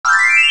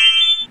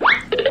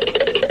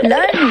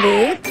Learn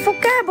with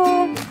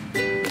Fucabo.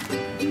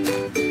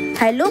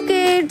 Hello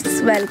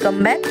kids,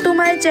 welcome back to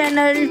my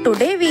channel.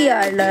 Today we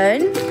are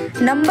learn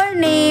number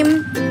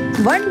name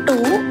 1 to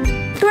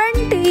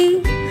 20.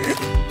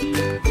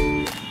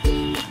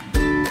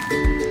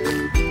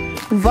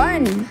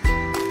 1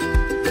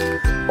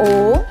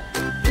 O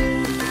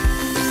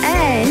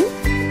N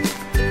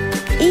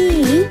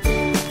E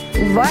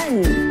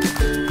 1.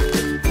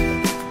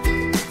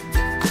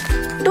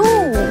 2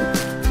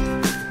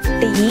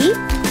 T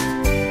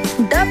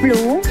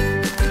W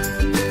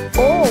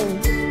O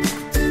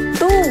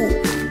 2.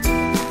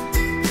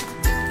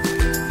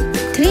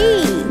 3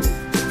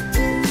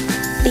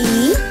 T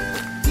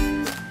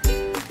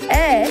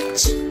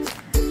H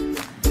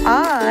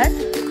R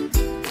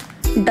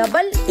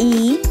double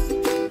E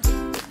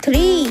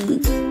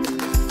 3.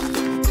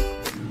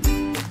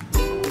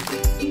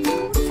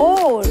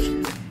 4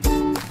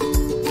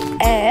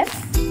 F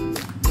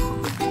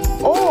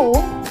O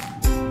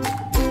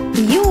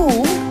U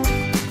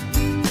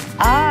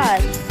R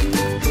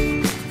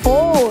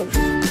 4.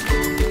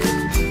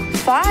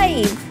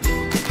 5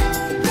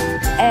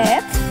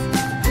 F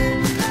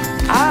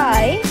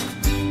I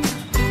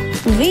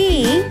V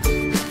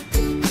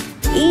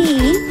E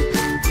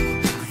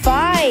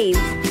 5.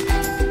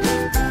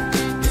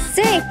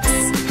 6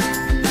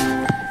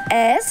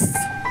 S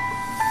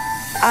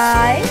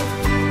I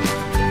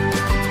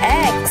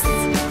X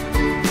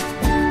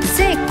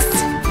 6.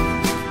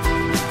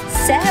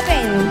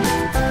 7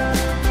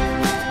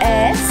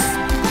 S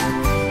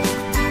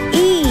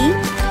E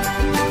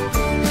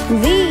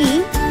V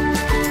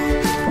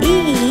E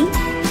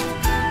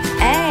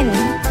N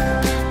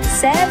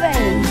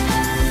 7.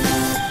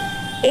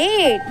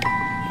 8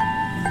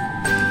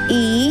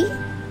 E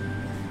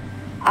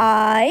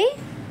I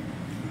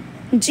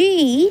G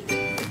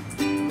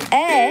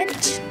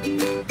H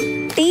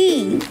T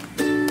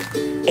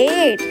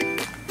 8.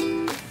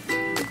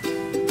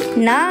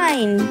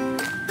 9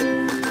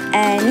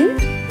 N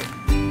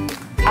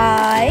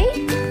I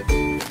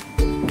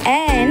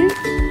N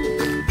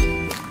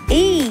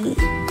E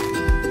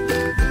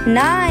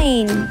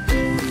 9.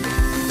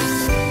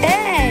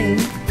 10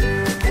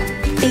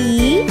 T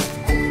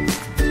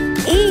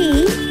E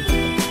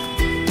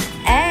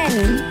N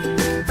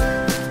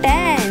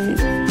 10.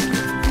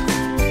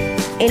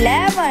 11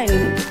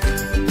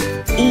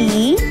 E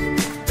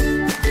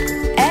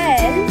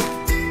L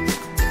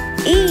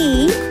E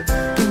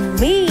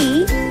V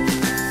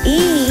E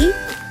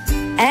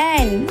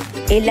N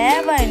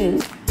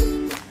 11.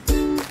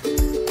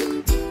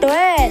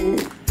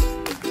 12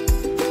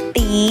 T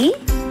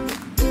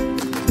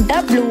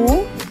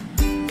W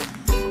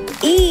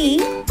E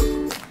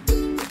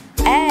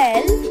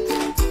L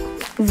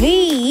V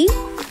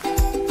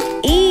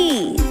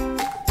E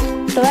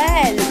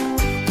 12.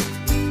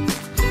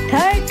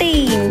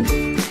 13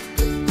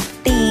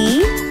 T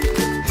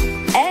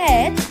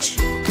H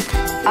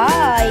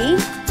I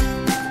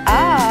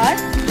R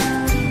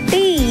T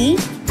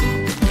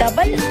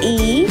double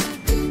E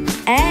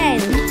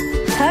N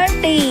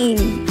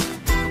 13.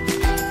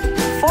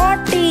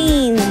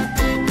 14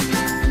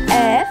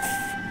 F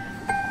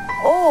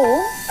O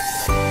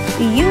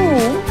U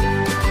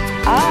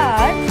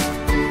R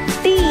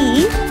T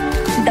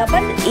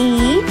double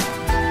E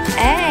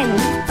N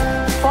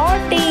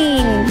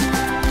 14.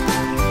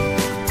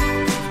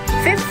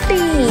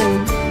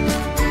 15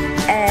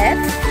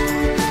 F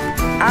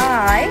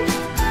I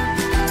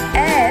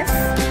F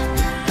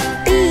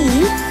T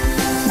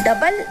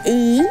double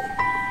E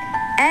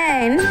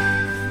N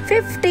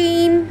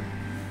 15.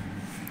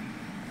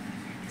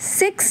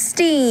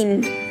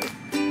 16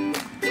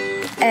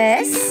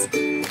 S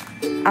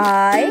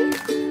I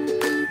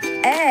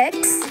X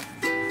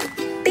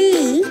T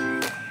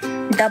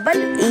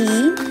double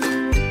E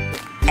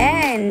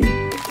N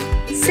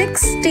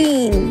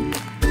 16.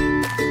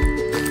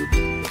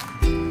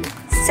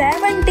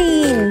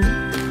 17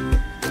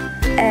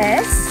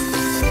 S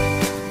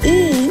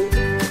E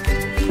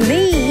V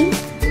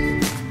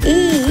E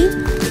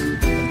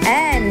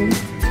N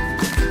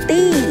T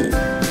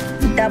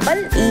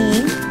double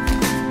E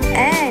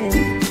N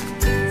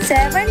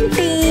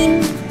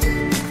 17.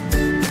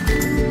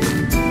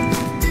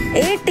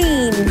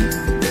 18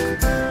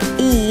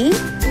 E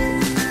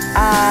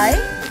I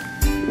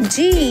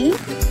G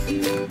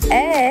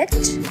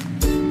H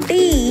T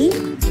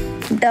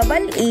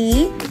double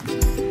E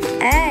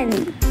N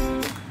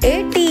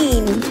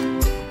 18.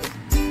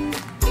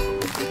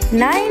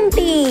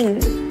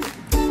 19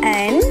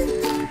 N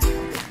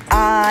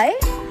I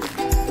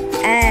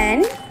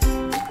N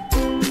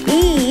E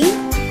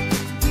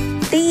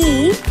T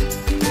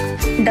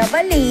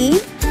double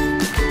E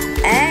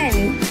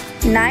N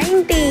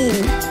 19.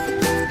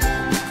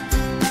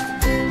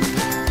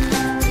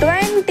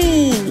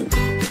 20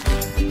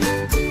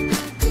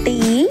 T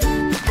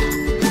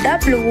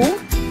W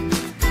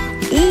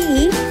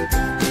E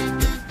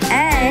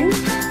N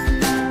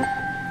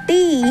T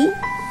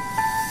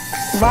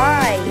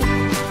Y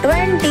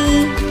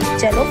 20.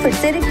 चलो फिर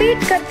से repeat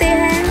करते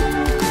हैं.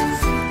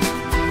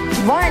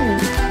 1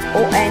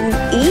 O N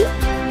E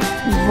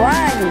 1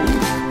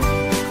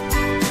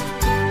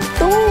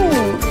 2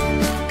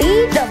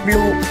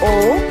 TWO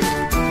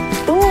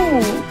 2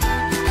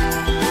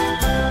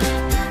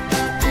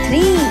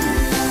 3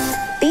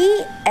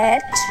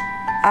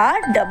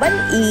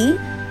 THREE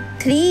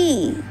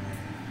 3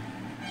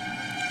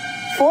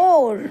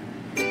 4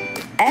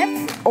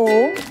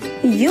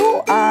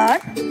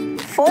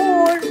 FOUR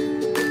 4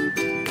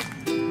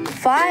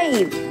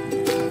 5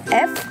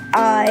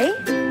 FIVE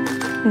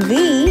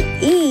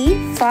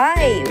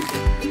 5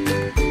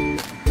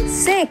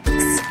 6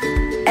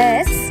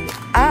 SIX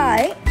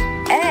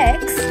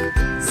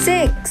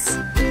 6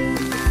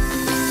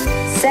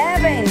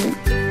 7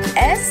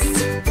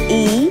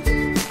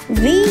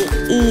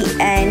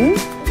 SEVEN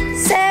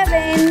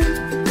 7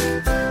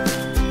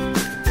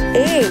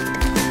 8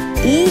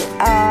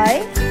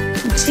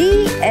 EIGHT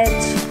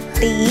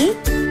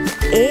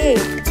 8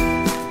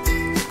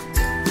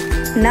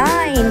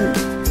 9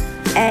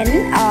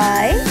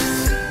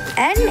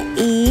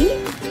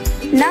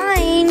 NINE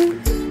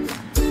 9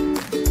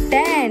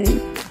 10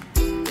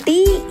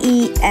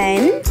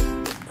 TEN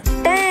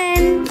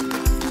 10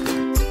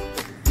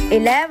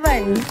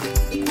 11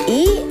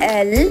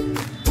 ELEVEN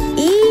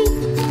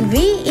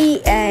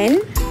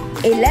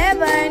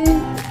 11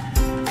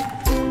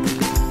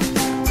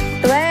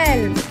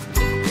 12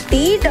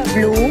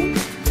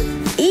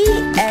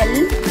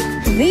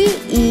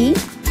 TWELVE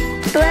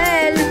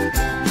 12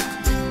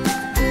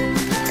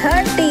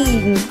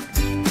 13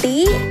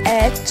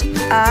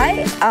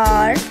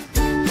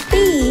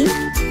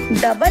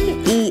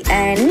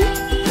 THIRTEEN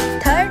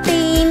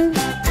 13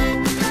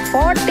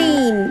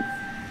 14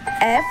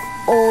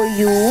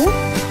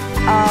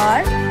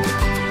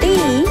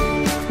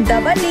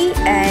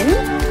 FOURTEEN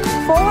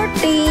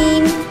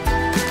 14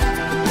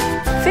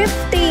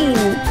 15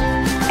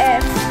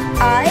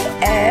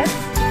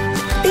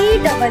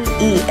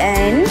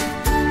 FIFTEEN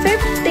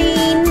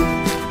 15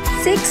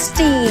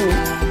 16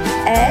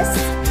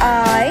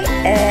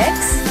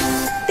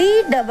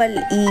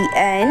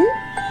 SIXTEEN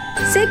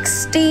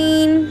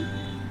 16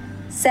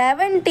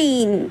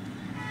 17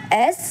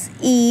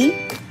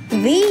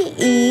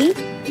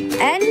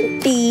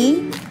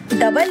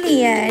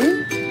 SEVENTEEN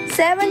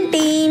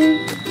 17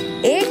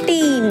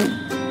 18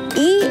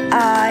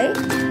 EIGHTEEN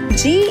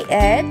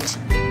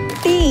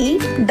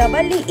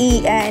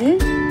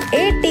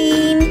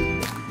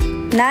 18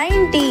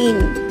 19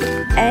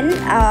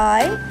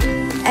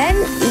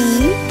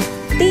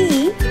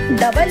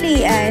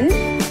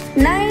 NINETEEN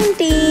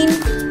 19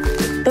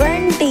 20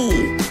 TWENTY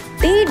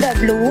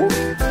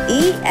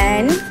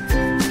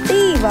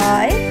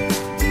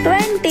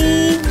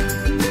 20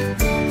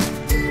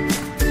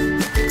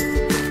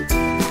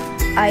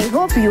 I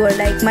hope you will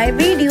like my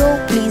video.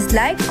 Please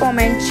like,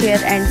 comment, share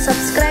and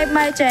subscribe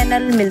my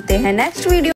channel. मिलते हैं next video.